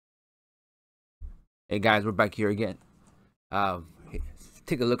Hey guys, we're back here again. Let's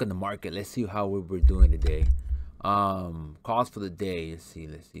take a look at the market. Let's see how we're doing today. Calls for the day. Let's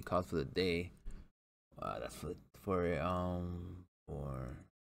see calls for the day. That's for Foot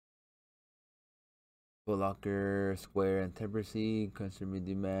Locker, Square, and Tempercy. Consumer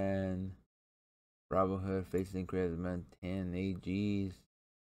demand. Robinhood facing credit demand 10 AGs.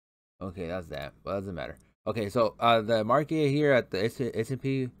 Okay, that's that, but it doesn't matter. Okay, so the market here at the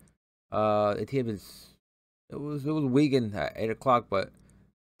S&P ETF it was weakened at 8 o'clock, but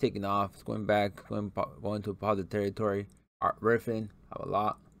taking off. It's going back, going to positive territory. RDFN have a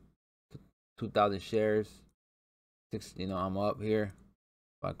lot, 2,000 shares. I'm up here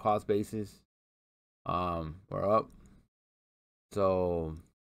by cost basis. We're up. So,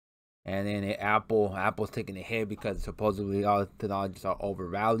 and then Apple's taking a hit because supposedly all technologies are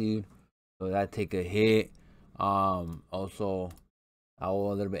overvalued, so that take a hit. Also, a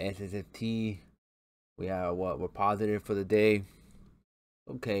little bit SSFT. We have we're positive for the day.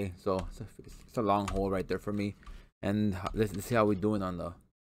 Okay, so it's a long hold right there for me. And let's see how we're doing on the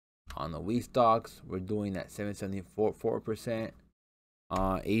wheat stocks. We're doing at 7.74%.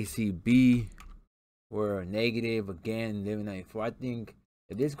 ACB, we're negative again, 11.94. I think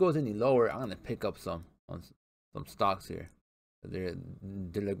if this goes any lower, I'm gonna pick up some stocks here. They're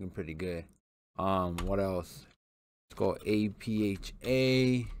looking pretty good. What else? Let's go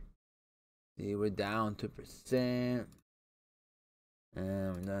APHA. See, we're down 2%.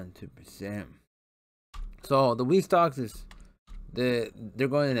 And we're down 2%. So the wheat stocks they're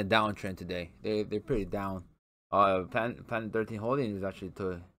going in a downtrend today. They're pretty down. Planet 13 Holdings actually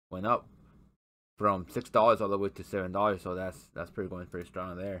went up from $6 all the way to $7. So that's going pretty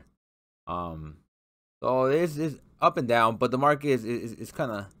strong there. So this is up and down, but the market is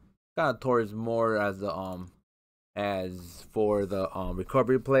kind of towards more as the as for the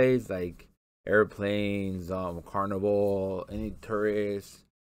recovery plays like airplanes, Carnival, any tourists,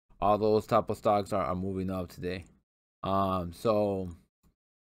 all those type of stocks are moving up today. So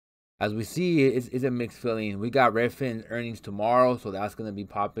as we see, it's a mixed feeling. We got Redfin earnings tomorrow, so that's gonna be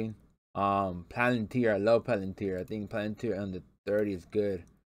popping. Palantir, I love Palantir. I think Palantir on the 30 is good.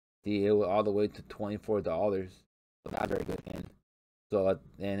 See, it was all the way to $24, so that's very good. And so, and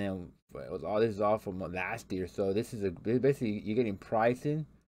then it was all this is all from last year. So this is basically you're getting pricing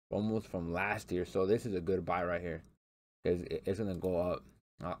almost from last year. So this is a good buy right here because it's gonna go up.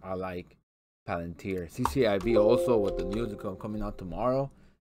 I like Palantir. CCIV also with the news coming out tomorrow,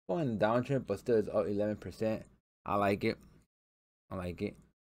 going in downtrend, but still it's up 11%. I like it.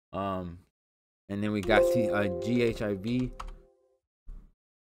 And then we got GHVI.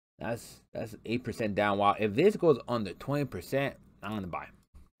 That's 8% down. Wow, if this goes under 20%, I'm gonna buy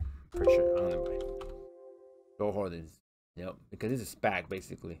for sure. I'm gonna buy. Go holdings. Yep, because this is SPAC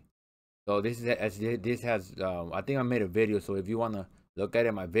basically. So this has I think I made a video. So if you wanna look at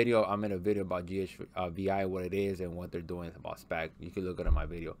it, my video, I made a video about GHVI, what it is and what they're doing about SPAC. You can look at my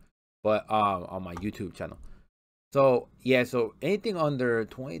video, but on my YouTube channel. So yeah, so anything under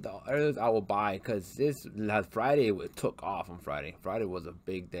 $20 I will buy because this last Friday it took off on Friday. Friday was a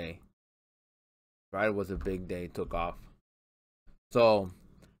big day. Took off. So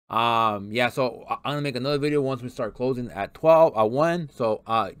yeah, so I'm gonna make another video once we start closing at 1. So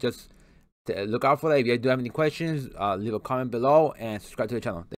just look out for that. If you do have any questions, leave a comment below and subscribe to the channel.